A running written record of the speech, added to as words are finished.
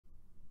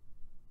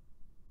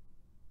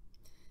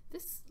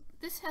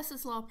this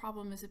Hess's law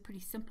problem is a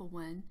pretty simple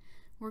one.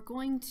 We're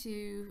going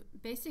to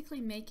basically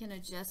make an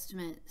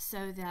adjustment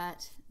so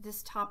that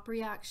this top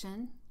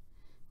reaction,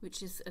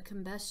 which is a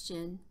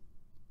combustion,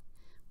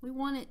 we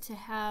want it to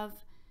have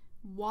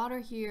water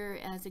here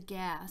as a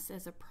gas,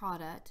 as a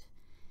product,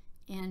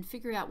 and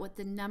figure out what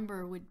the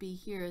number would be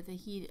here, the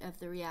heat of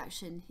the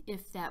reaction,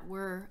 if that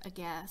were a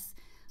gas.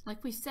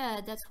 Like we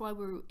said, that's why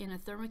we're in a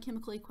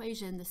thermochemical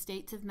equation. The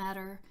states of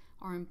matter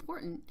are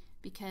important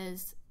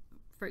because,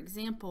 for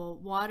example,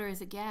 water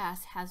as a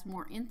gas has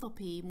more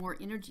enthalpy, more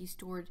energy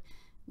stored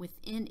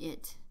within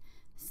it.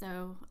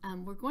 So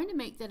we're going to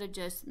make that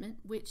adjustment,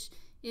 which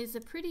is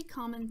a pretty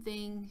common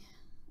thing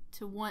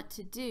to want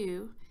to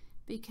do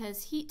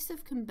because heats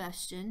of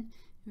combustion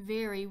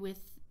vary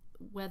with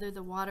whether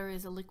the water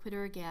is a liquid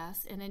or a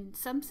gas, and in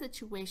some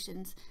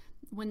situations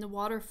when the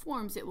water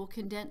forms it will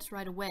condense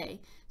right away,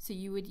 so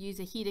you would use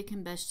a heat of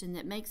combustion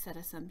that makes that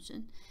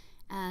assumption.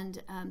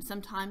 And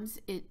sometimes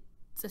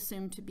it's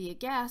assumed to be a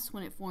gas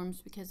when it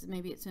forms because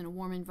maybe it's in a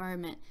warm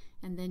environment,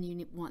 and then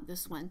you want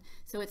this one.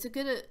 So it's a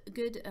good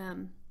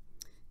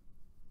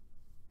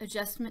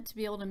adjustment to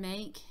be able to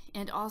make.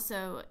 And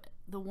also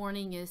the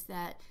warning is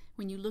that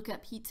when you look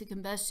up heats of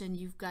combustion,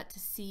 you've got to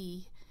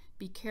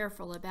be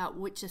careful about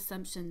which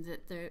assumptions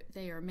that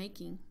they are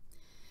making.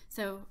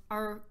 So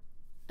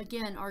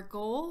again, our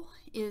goal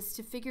is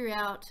to figure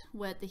out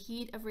what the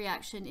heat of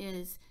reaction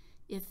is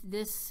if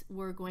this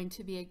were going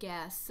to be a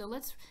gas. So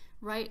let's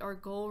write our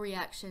goal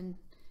reaction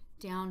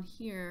down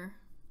here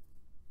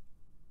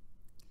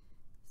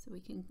so we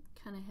can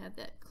kind of have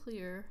that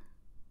clear.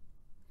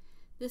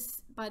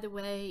 This, by the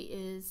way,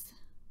 is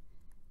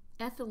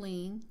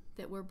ethylene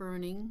that we're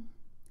burning,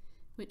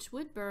 which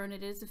would burn.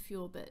 It is a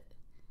fuel, but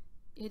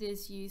it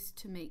is used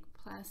to make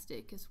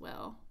plastic as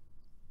well.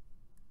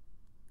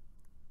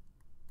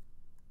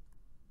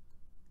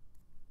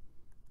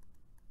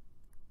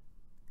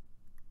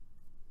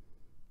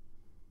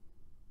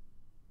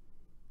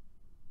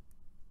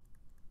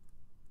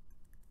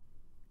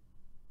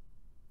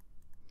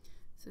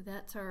 So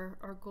that's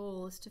our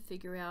goal, is to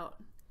figure out,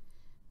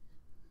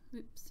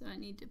 oops, I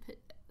need to put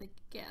the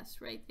gas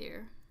right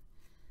there.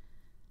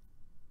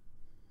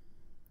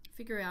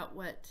 Figure out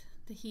what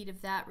the heat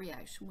of that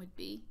reaction would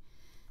be.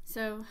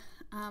 So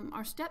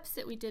our steps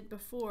that we did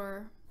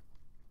before,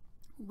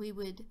 we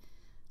would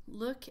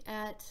look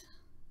at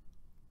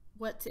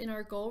what's in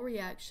our goal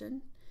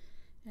reaction,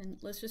 and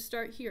let's just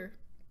start here.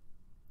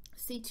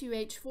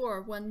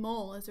 C2H4, 1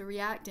 mole is a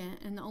reactant,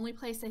 and the only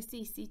place I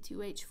see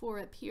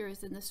C2H4 up here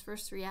is in this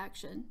first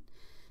reaction.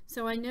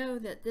 So I know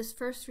that this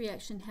first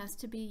reaction has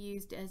to be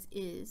used as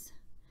is.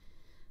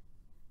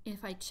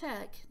 If I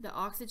check, the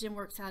oxygen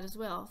works out as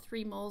well.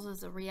 3 moles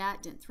is a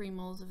reactant, 3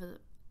 moles of a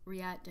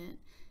reactant.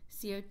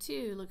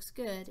 CO2 looks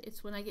good.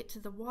 It's when I get to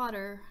the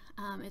water,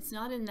 it's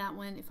not in that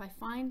one. If I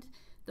find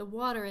the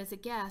water as a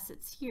gas,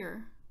 it's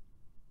here.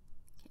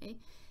 Okay.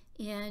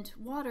 And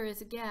water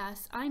is a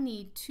gas. I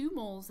need 2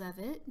 moles of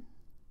it,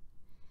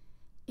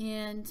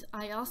 and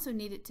I also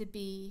need it to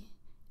be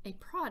a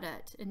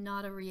product and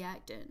not a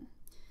reactant.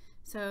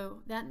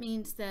 So that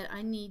means that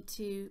I need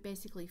to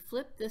basically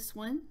flip this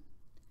one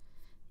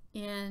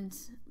and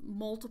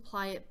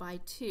multiply it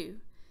by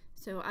 2.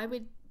 So I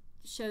would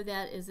show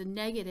that as a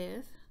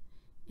negative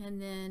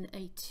and then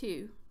a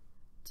 2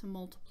 to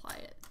multiply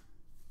it.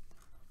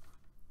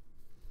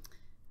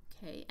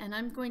 Okay, and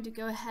I'm going to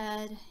go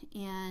ahead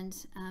and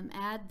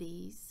add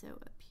these, so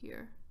up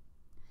here,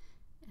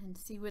 and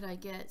see what I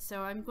get.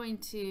 So I'm going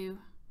to,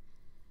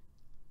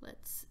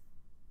 let's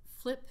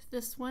flip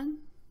this one.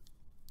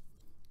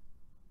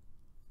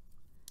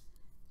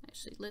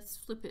 Actually, let's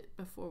flip it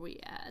before we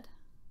add.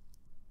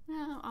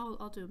 No,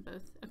 I'll do them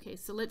both. Okay,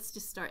 so let's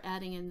just start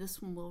adding, and this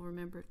one we'll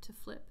remember to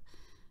flip.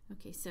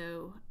 Okay,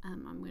 so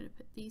I'm going to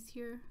put these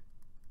here.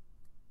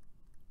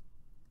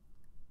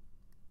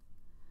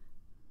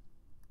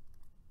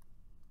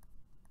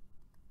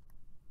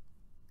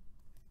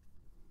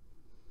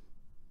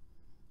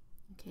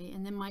 Okay,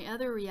 and then my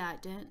other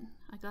reactant,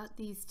 I got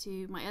these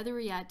two. My other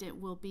reactant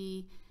will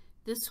be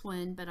this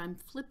one, but I'm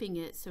flipping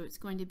it, so it's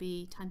going to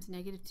be times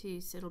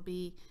 -2, so it'll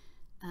be,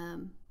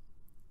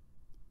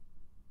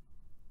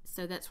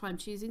 so that's why I'm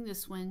choosing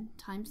this one,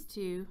 times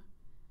 2.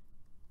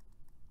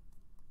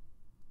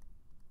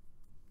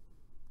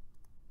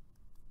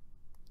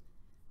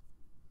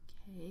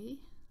 Okay,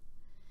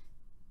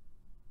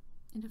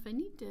 and if I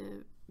need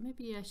to,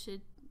 maybe I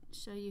should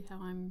show you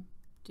how I'm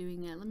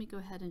doing that. Let me go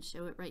ahead and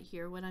show it right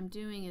here. What I'm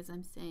doing is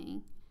I'm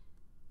saying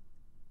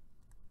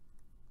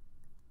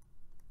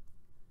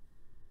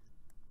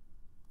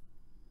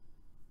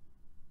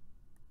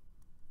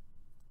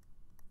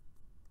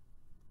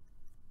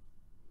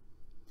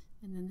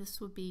and then this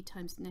will be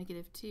times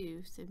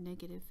 -2, so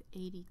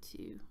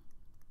 -82.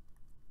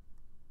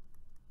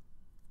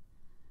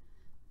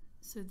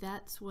 So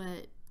that's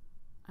what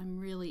I'm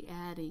really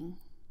adding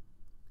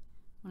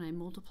when I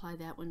multiply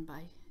that one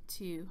by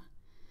 2.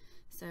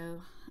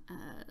 So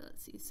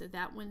let's see, so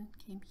that one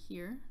came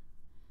here.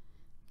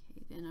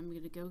 Okay, then I'm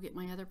going to go get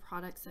my other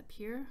products up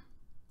here.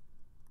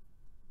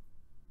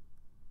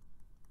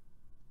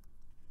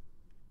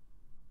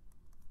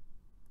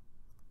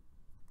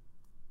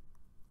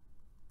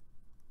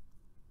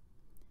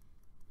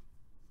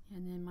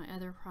 and then my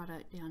other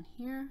product down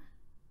here.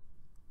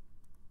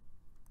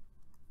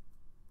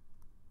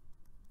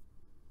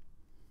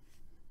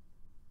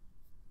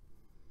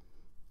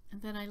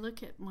 And then I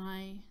look at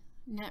my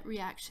net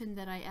reaction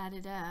that I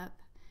added up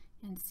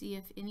and see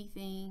if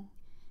anything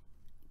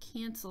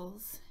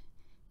cancels,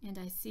 and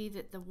I see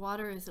that the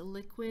water is a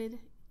liquid,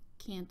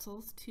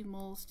 cancels, 2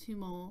 moles, 2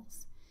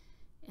 moles,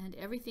 and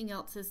everything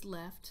else is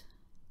left.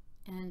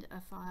 And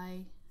if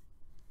I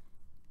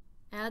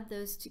add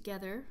those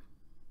together,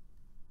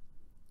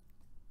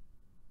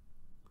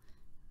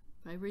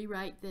 if I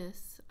rewrite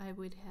this, I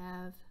would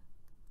have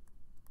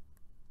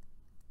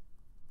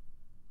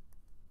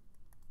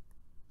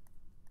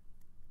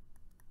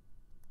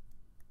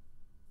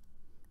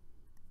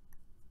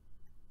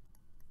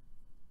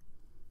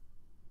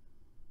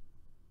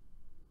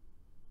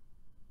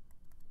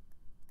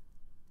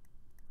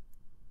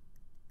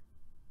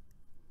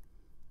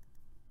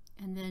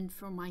and then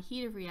for my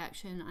heat of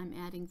reaction, I'm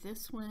adding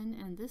this one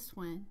and this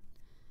one,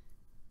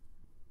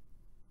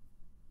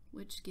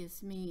 which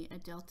gives me a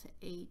delta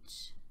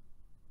H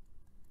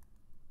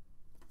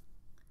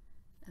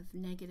of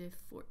negative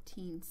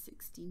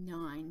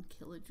 1469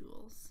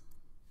 kilojoules.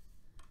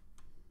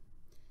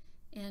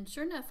 And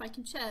sure enough, I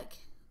can check.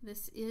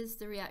 This is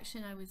the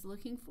reaction I was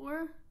looking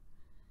for.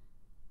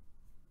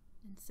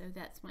 And so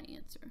that's my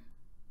answer.